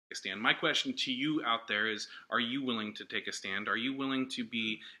stand. My question to you out there is, are you willing to take a stand? Are you willing to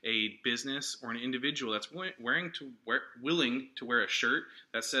be a business or an individual that's willing to wear a shirt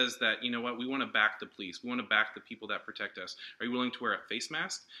that says that, you know what, we want to back the police. We want to back the people that protect us. Are you willing to wear a face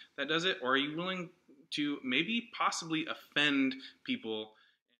mask that does it? Or are you willing to maybe possibly offend people?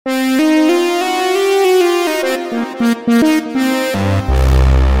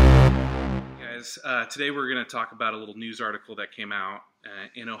 Today we're going to talk about a little news article that came out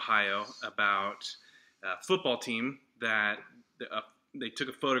in Ohio about a football team that they took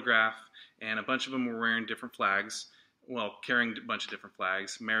a photograph, and a bunch of them were wearing different flags, well, carrying a bunch of different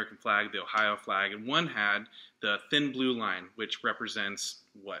flags, American flag, the Ohio flag, and one had the thin blue line, which represents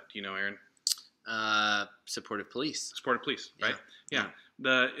what? Do you know, Aaron? Supportive police. Supportive police, right? Yeah.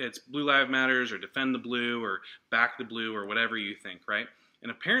 It's Blue Lives Matters or Defend the Blue or Back the Blue or whatever you think, right?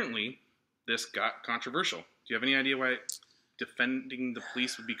 And apparently this got controversial. Do you have any idea why defending the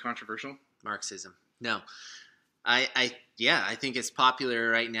police would be controversial? Marxism. No. I think it's popular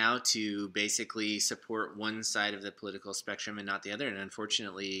right now to basically support one side of the political spectrum and not the other. And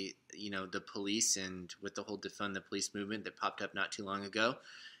unfortunately, the police, and with the whole defund the police movement that popped up not too long ago,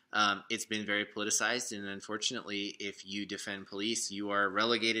 it's been very politicized. And unfortunately, if you defend police, you are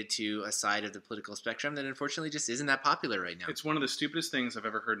relegated to a side of the political spectrum that unfortunately just isn't that popular right now. It's one of the stupidest things I've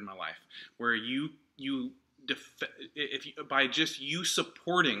ever heard in my life, where by just you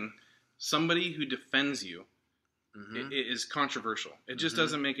supporting somebody who defends you, it is controversial. It just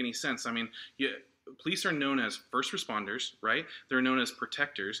doesn't make any sense. I mean, police are known as first responders, right? They're known as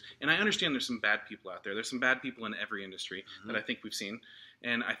protectors. And I understand there's some bad people out there. There's some bad people in every industry that I think we've seen.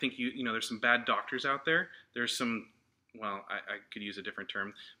 And I think, there's some bad doctors out there. There's some, well, I could use a different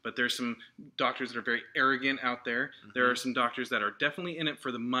term, but there's some doctors that are very arrogant out there. There are some doctors that are definitely in it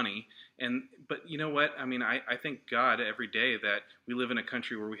for the money. But you know what? I mean, I thank God every day that we live in a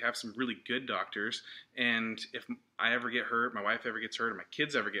country where we have some really good doctors. And if I ever get hurt, my wife ever gets hurt, or my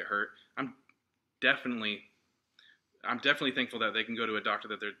kids ever get hurt, I'm definitely thankful that they can go to a doctor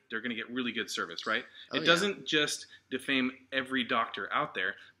that they're going to get really good service, right? It doesn't just defame every doctor out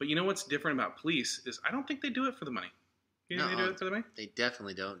there. But you know what's different about police is I don't think they do it for the money. You think they do it for the money? They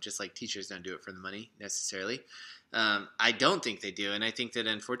definitely don't, just like teachers don't do it for the money necessarily. I don't think they do, and I think that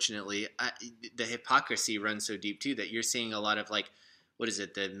unfortunately the hypocrisy runs so deep too that you're seeing a lot of, like, what is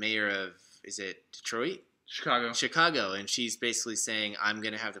it, the mayor of, is it Detroit? Chicago, and she's basically saying, I'm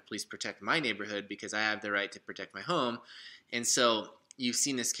going to have the police protect my neighborhood because I have the right to protect my home. And so you've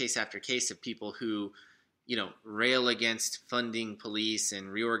seen this case after case of people who, rail against funding police and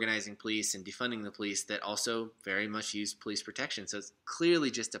reorganizing police and defunding the police that also very much use police protection. So it's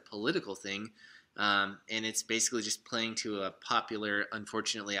clearly just a political thing, and it's basically just playing to a popular,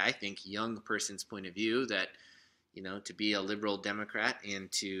 unfortunately, I think, young person's point of view that, to be a liberal Democrat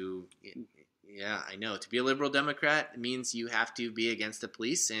and to... Yeah, I know. To be a liberal Democrat means you have to be against the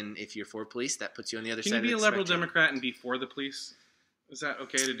police, and if you're for police, that puts you on the other side of the spectrum. Can you be a liberal Democrat and be for the police? Is that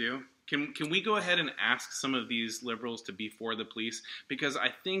okay to do? Can we go ahead and ask some of these liberals to be for the police? Because I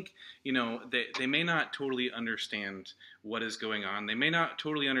think, they may not totally understand what is going on. They may not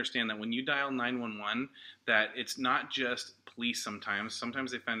totally understand that when you dial 911, that it's not just police sometimes.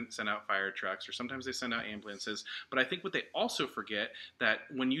 Sometimes they send out fire trucks, or sometimes they send out ambulances. But I think what they also forget, that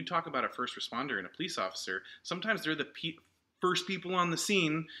when you talk about a first responder and a police officer, sometimes they're the first people on the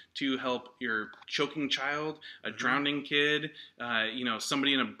scene to help your choking child, a drowning kid,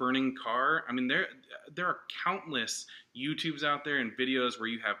 somebody in a burning car. I mean, there are countless YouTubes out there and videos where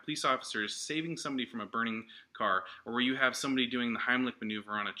you have police officers saving somebody from a burning car, or where you have somebody doing the Heimlich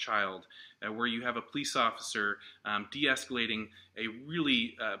maneuver on a child, where you have a police officer de-escalating a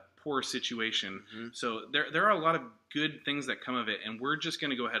really poor situation. So there are a lot of good things that come of it, and we're just going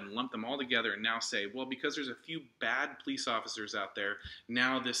to go ahead and lump them all together and now say, well, because there's a few bad police officers out there,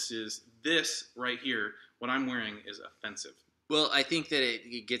 now this right here, what I'm wearing, is offensive. Well, I think that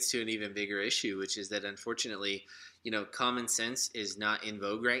it gets to an even bigger issue, which is that unfortunately, common sense is not in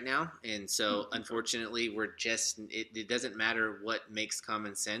vogue right now. And so unfortunately, it doesn't matter what makes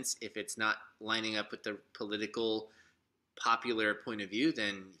common sense. If it's not lining up with the political popular point of view,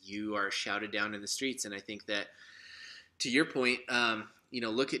 then you are shouted down in the streets. And I think that, to your point,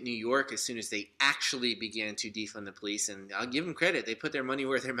 look at New York. As soon as they actually began to defund the police, and I'll give them credit, they put their money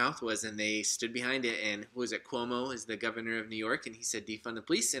where their mouth was and they stood behind it. And who was it? Cuomo is the governor of New York, and he said defund the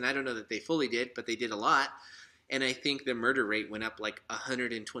police. And I don't know that they fully did, but they did a lot. And I think the murder rate went up like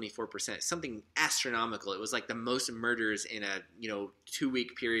 124%, something astronomical. It was like the most murders in a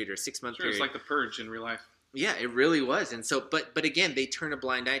 2-week period or 6-month period. It's like the purge in real life. Yeah, it really was. And so, but again, they turn a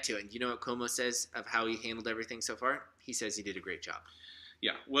blind eye to it. And you know what Cuomo says of how he handled everything so far? He says he did a great job.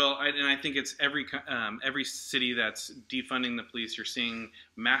 Yeah, well, and I think it's every city that's defunding the police. You're seeing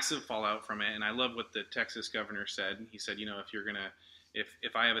massive fallout from it, and I love what the Texas governor said. He said,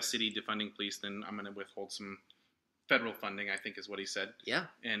 if I have a city defunding police, then I'm gonna withhold some federal funding, I think is what he said. Yeah.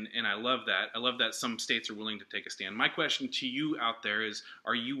 And I love that. I love that some states are willing to take a stand. My question to you out there is,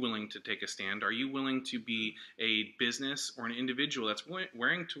 are you willing to take a stand? Are you willing to be a business or an individual that's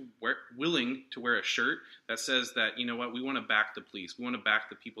willing to wear a shirt that says that, you know what, we want to back the police. We want to back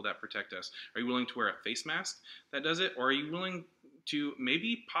the people that protect us. Are you willing to wear a face mask that does it? Or are you willing to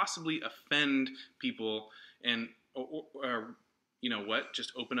maybe possibly offend people and or you know what,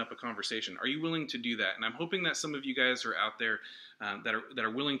 just open up a conversation? Are you willing to do that? And I'm hoping that some of you guys are out there that are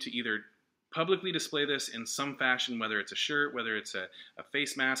willing to either publicly display this in some fashion, whether it's a shirt, whether it's a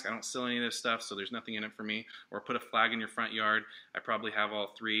face mask. I don't sell any of this stuff, so there's nothing in it for me. Or put a flag in your front yard. I probably have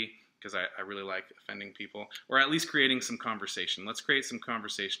all three because I really like offending people, or at least creating some conversation. Let's create some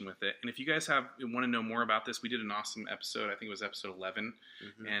conversation with it. And if you guys want to know more about this, we did an awesome episode. I think it was episode 11,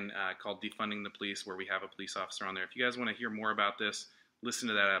 and called Defunding the Police, where we have a police officer on there. If you guys want to hear more about this, listen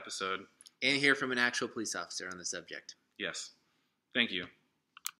to that episode. And hear from an actual police officer on the subject. Yes. Thank you.